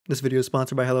This video is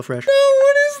sponsored by HelloFresh. No,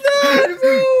 what is that,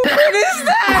 bro? What is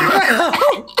that, bro?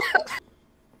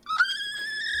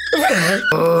 This is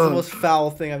the most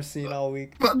foul thing I've seen all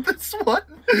week. But this one?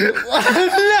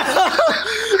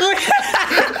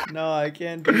 No, I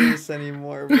can't do this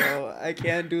anymore, bro. I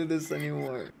can't do this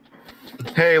anymore.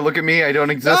 Hey, look at me. I don't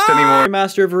exist anymore.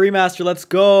 Remaster of a remaster. Let's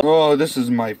go. Oh, this is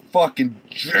my fucking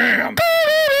jam. Why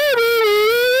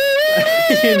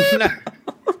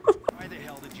the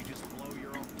hell did you just blow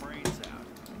your own brains out?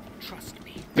 Trust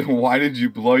me. Why did you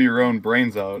blow your own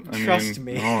brains out? Trust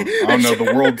me. I don't know.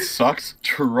 The world sucks.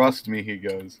 Trust me, he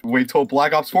goes. Wait till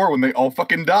Black Ops 4 when they all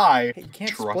fucking die. Hey, you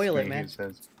can't Trust spoil me, it, man. he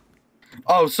says.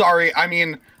 Oh, sorry. I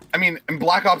mean, in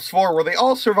Black Ops 4 where they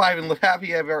all survive and live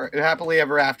happily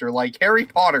ever after, like Harry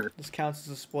Potter. This counts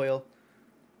as a spoil.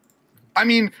 I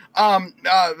mean,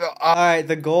 Alright,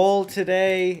 the goal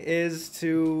today is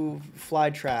to fly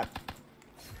trap.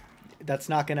 That's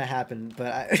not gonna happen,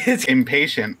 but it's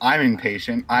impatient. I'm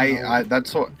impatient.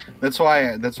 That's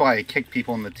why I kick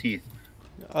people in the teeth.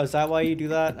 Oh, is that why you do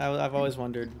that? I've always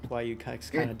wondered why you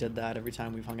kind of did that every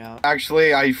time we've hung out.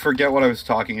 Actually, I forget what I was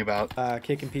talking about.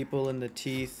 Kicking people in the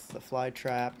teeth, the fly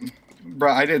trap.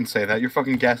 Bruh, I didn't say that. You're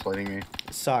fucking gaslighting me.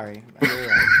 Sorry. You're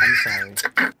right. I'm sorry.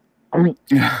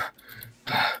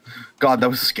 God, that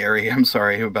was scary. I'm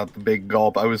sorry about the big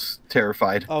gulp. I was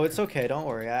terrified. Oh, it's okay. Don't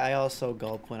worry. I also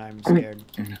gulp when I'm scared.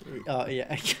 Oh,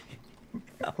 yeah.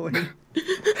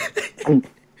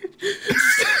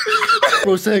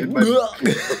 Bro said,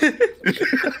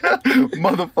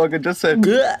 motherfucker just said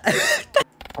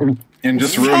and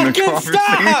just ruined the conversation.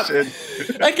 Stop!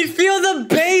 I can feel the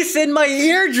bass in my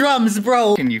eardrums,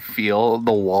 bro. Can you feel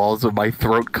the walls of my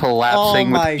throat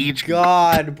collapsing with each? Oh my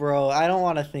god, bro. I don't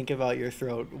want to think about your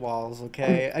throat walls,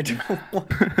 okay? I don't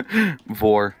want...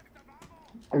 Vor.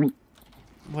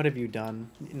 What have you done?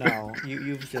 No,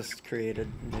 you've just created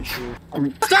an issue.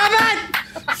 Stop it!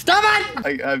 Stop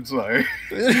it! I'm sorry.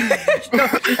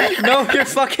 No, you're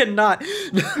fucking not.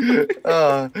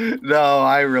 No,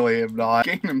 I really am not.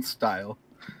 Gangnam Style.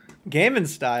 Gaming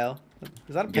Style?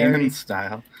 Is that a parody? Gaming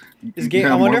Style. Is game?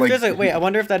 No, I wonder if like... there's a wait. I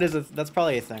wonder if that is a. That's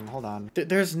probably a thing. Hold on.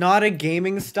 There's not a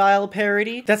gaming style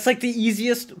parody. That's like the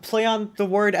easiest play on the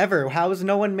word ever. How has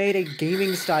no one made a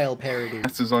gaming style parody?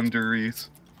 This is under Riese.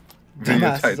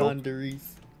 Dumbass is on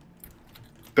Riese.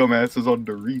 Dumbass is on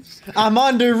Riese. I'm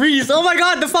on Riese. Oh my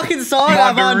god, the fucking song.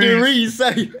 I'm on Riese.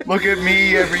 Look at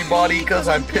me, everybody, cause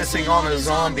I'm pissing on a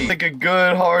zombie. Take a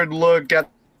good hard look at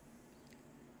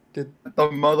the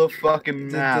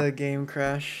motherfucking map. Did the game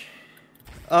crash?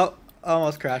 Oh.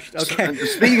 Almost crashed. Okay.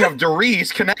 Speaking of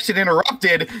Riese, connection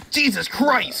interrupted. Jesus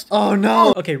Christ. Oh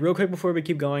no. Okay, real quick before we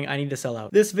keep going, I need to sell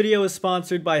out. This video is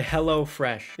sponsored by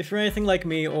HelloFresh. If you're anything like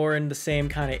me or in the same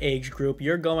kind of age group,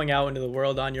 you're going out into the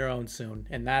world on your own soon.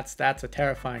 And that's a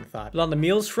terrifying thought. But on the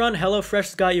meals front,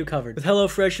 HelloFresh's got you covered. With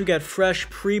HelloFresh, you get fresh,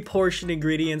 pre-portioned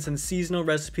ingredients and seasonal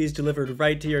recipes delivered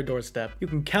right to your doorstep. You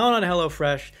can count on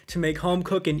HelloFresh to make home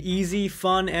cooking easy,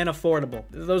 fun, and affordable.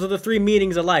 Those are the three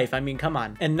meanings of life. I mean, come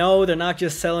on. And no, they're not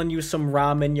just selling you some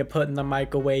ramen you put in the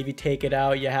microwave, you take it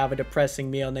out, you have a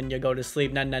depressing meal, and then you go to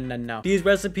sleep. No. These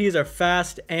recipes are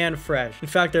fast and fresh. In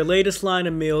fact, their latest line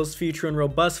of meals featuring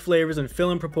robust flavors and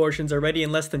filling proportions are ready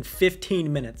in less than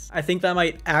 15 minutes. I think that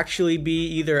might actually be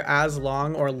either as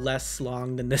long or less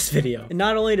long than this video. And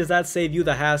not only does that save you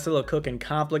the hassle of cooking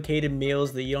complicated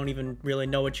meals that you don't even really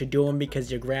know what you're doing because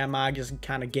your grandma just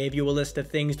kind of gave you a list of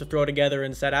things to throw together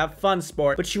and said, have fun,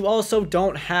 sport, but you also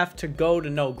don't have to go to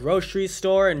no grocery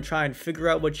store and try and figure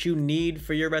out what you need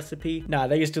for your recipe. Nah,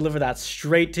 they just deliver that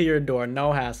straight to your door,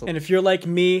 no hassle. And if you're like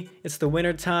me, it's the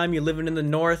winter time, you're living in the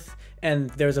north,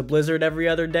 and there's a blizzard every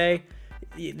other day,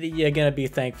 you're gonna be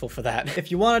thankful for that.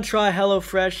 If you want to try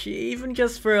HelloFresh, even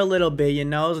just for a little bit, you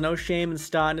know, there's no shame in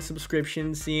starting a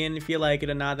subscription, seeing if you like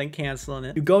it or not, then canceling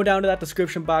it. You go down to that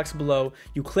description box below,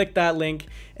 you click that link,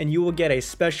 and you will get a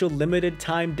special limited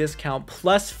time discount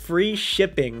plus free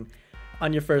shipping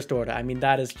on your first order. I mean,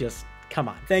 that is just... come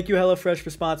on. Thank you, HelloFresh,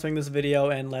 for sponsoring this video,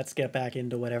 and let's get back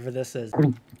into whatever this is.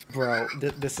 Bro,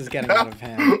 this is getting out of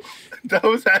hand. That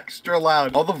was extra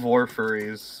loud. All the Vor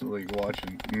furries, like,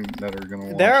 watching, that are gonna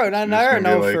watch there are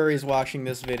no like... furries watching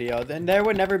this video. Then there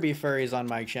would never be furries on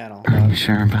my channel. Are you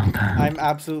sure about that? I'm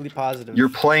absolutely positive. You're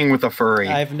playing with a furry.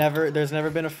 There's never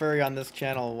been a furry on this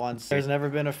channel once. There's never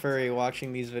been a furry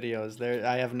watching these videos.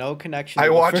 I have no connection to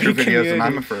the watch furry your videos community and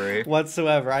I'm a furry.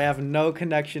 whatsoever. I have no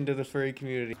connection to the furry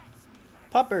community.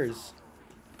 Puppers.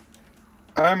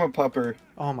 I'm a pupper.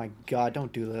 Oh my god,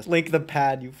 don't do this. Link the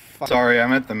pad, you fuck. Sorry,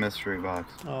 I'm at the mystery box.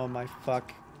 Oh my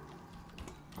fuck.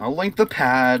 I'll link the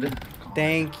pad.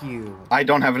 Thank you. I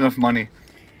don't have enough money.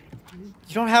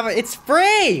 You don't have a. It's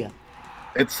free.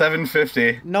 It's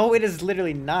 750. No, it is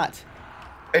literally not.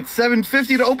 It's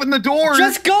 750 to open the door.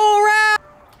 Just go around.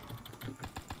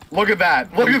 Look at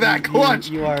that. Look at that clutch.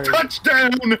 You are.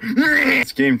 Touchdown.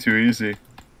 This game too easy.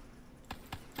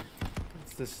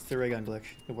 It's the ray gun glitch.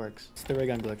 It works. It's the ray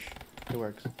gun glitch. It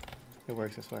works. It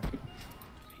works, I swear.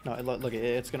 No, look,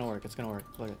 it's gonna work. It's gonna work.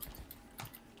 Look it.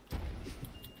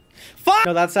 Fuck!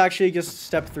 No, that's actually just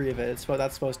step 3 of it. It's what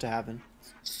that's supposed to happen.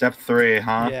 Step 3,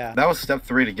 huh? Yeah. That was step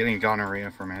 3 to getting gonorrhea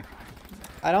for me.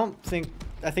 I think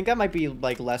that might be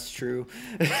like less true.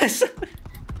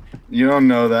 You don't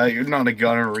know that. You're not a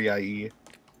gonorrhea.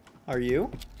 Are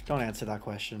you? Don't answer that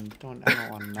question. I don't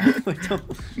want to know.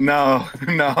 Don't. No,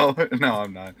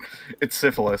 I'm not. It's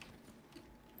syphilis.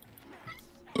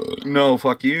 No,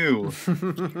 fuck you.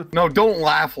 No, don't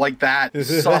laugh like that,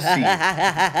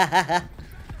 sussy.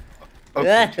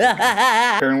 Okay.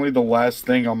 Apparently the last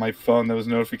thing on my phone that was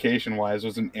notification-wise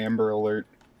was an Amber Alert.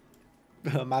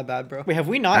 My bad, bro. Wait, have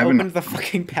we not opened the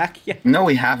fucking pack yet? No,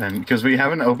 we haven't, because we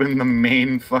haven't opened the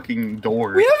main fucking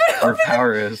door. We haven't where opened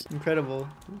power is. Incredible.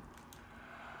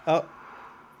 Oh.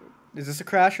 Is this a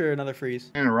crash or another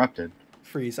freeze? Interrupted.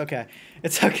 Freeze, okay.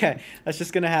 It's okay. That's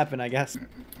just gonna happen, I guess.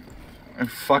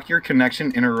 Fuck your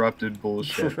connection interrupted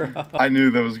bullshit. Bro. I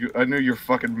knew that was. I knew your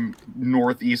fucking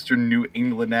northeastern New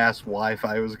England ass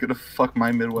Wi-Fi was gonna fuck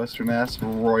my Midwestern ass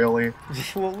royally.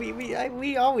 Well,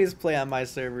 we always play on my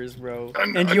servers, bro.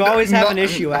 And you always have an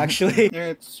issue, actually.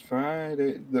 It's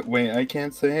Friday. Wait, I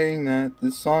can't say that.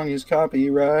 This song is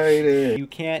copyrighted. You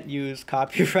can't use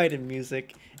copyrighted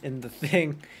music in the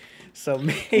thing, so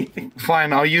maybe.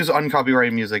 Fine, I'll use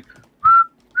uncopyrighted music.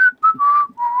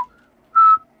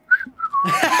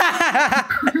 I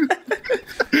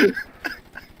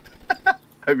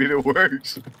mean, it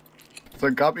works. It's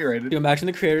uncopyrighted. Dude, imagine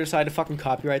the creator decided to fucking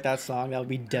copyright that song. That would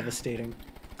be devastating.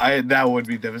 That would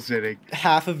be devastating.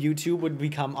 Half of YouTube would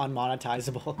become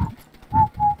unmonetizable.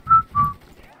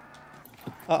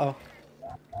 Uh-oh.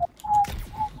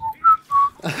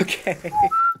 Okay.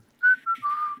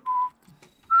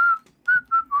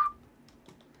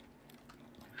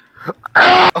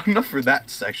 Enough for that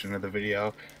section of the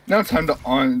video. Now it's time to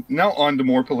on to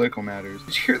more political matters.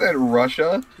 Did you hear that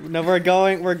Russia? No, we're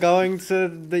going to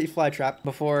the fly trap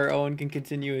before Owen can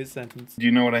continue his sentence. Do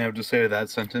you know what I have to say to that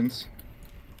sentence?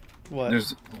 What?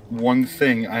 There's one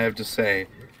thing I have to say,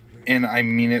 and I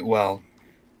mean it well.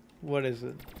 What is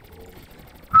it?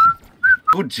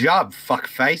 Good job,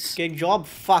 fuckface. Good job,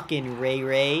 fucking Ray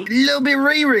Ray. A little bit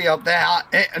Riri up there,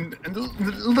 and a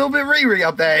little bit Riri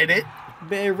up there, ain't it?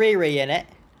 Bit of Ray Ray in it.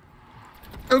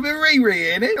 A little bit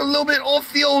Riri in it. A little bit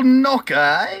off the old knocker,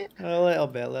 eh? A little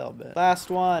bit.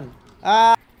 Last one.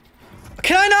 Ah.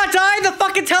 Can I not die? The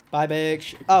fucking Bye,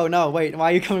 bitch. Oh, no, wait.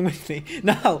 Why are you coming with me?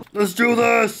 No. Let's do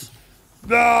this.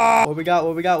 No. What we got?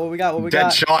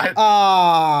 Dead shot.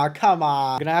 Ah, come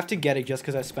on. I'm gonna have to get it just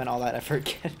because I spent all that effort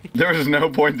getting it. There was no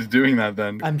point to doing that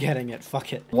then. I'm getting it.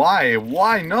 Fuck it. Why?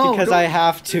 Why? No. Because I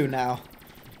have to now.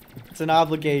 It's an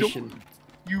obligation.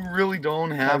 You really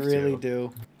don't have to. I really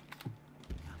do.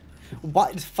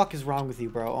 What the fuck is wrong with you,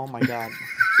 bro? Oh my god.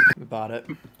 I bought it.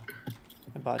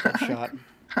 I bought that shot.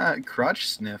 Crotch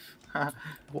sniff.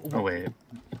 Oh, wait.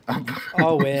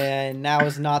 Oh, and now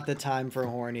is not the time for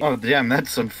horny. Oh, damn,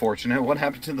 that's unfortunate. What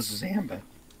happened to the Zamba?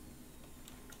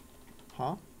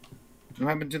 Huh? What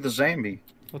happened to the Zambi?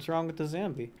 What's wrong with the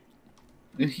Zambi?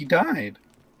 He died.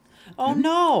 Oh,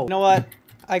 no! You know what?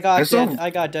 I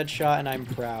got dead shot, and I'm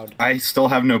proud. I still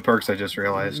have no perks, I just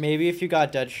realized. Maybe if you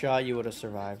got dead shot, you would have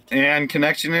survived. And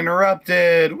connection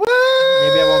interrupted. Woo! Maybe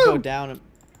I won't go down.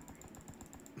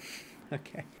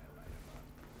 Okay.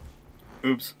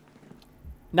 Oops.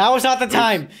 Now is not the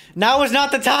time. Now is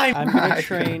not the time. I'm gonna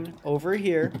train over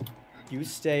here. You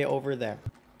stay over there.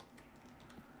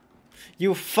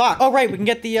 You fuck. Oh right, we can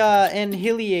get the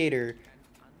annihilator.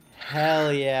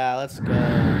 Hell yeah, let's go.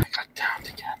 I got downed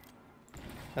again.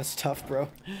 That's tough, bro.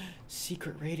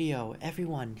 Secret radio.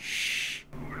 Everyone, shh.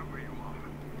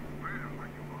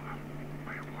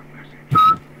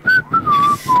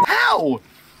 How?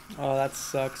 Oh, that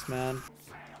sucks, man.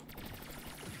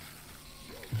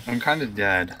 I'm kind of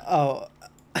dead. Oh.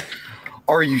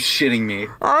 Are you shitting me?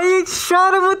 I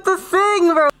shot him with the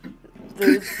thing, bro.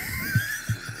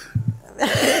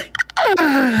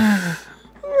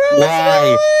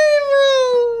 Why?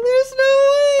 There's no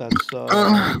way.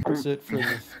 That's it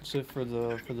for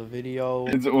the video.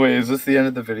 Wait, is this the end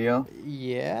of the video?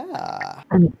 Yeah.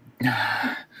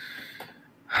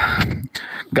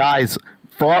 Guys,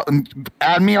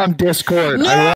 add me on Discord. No!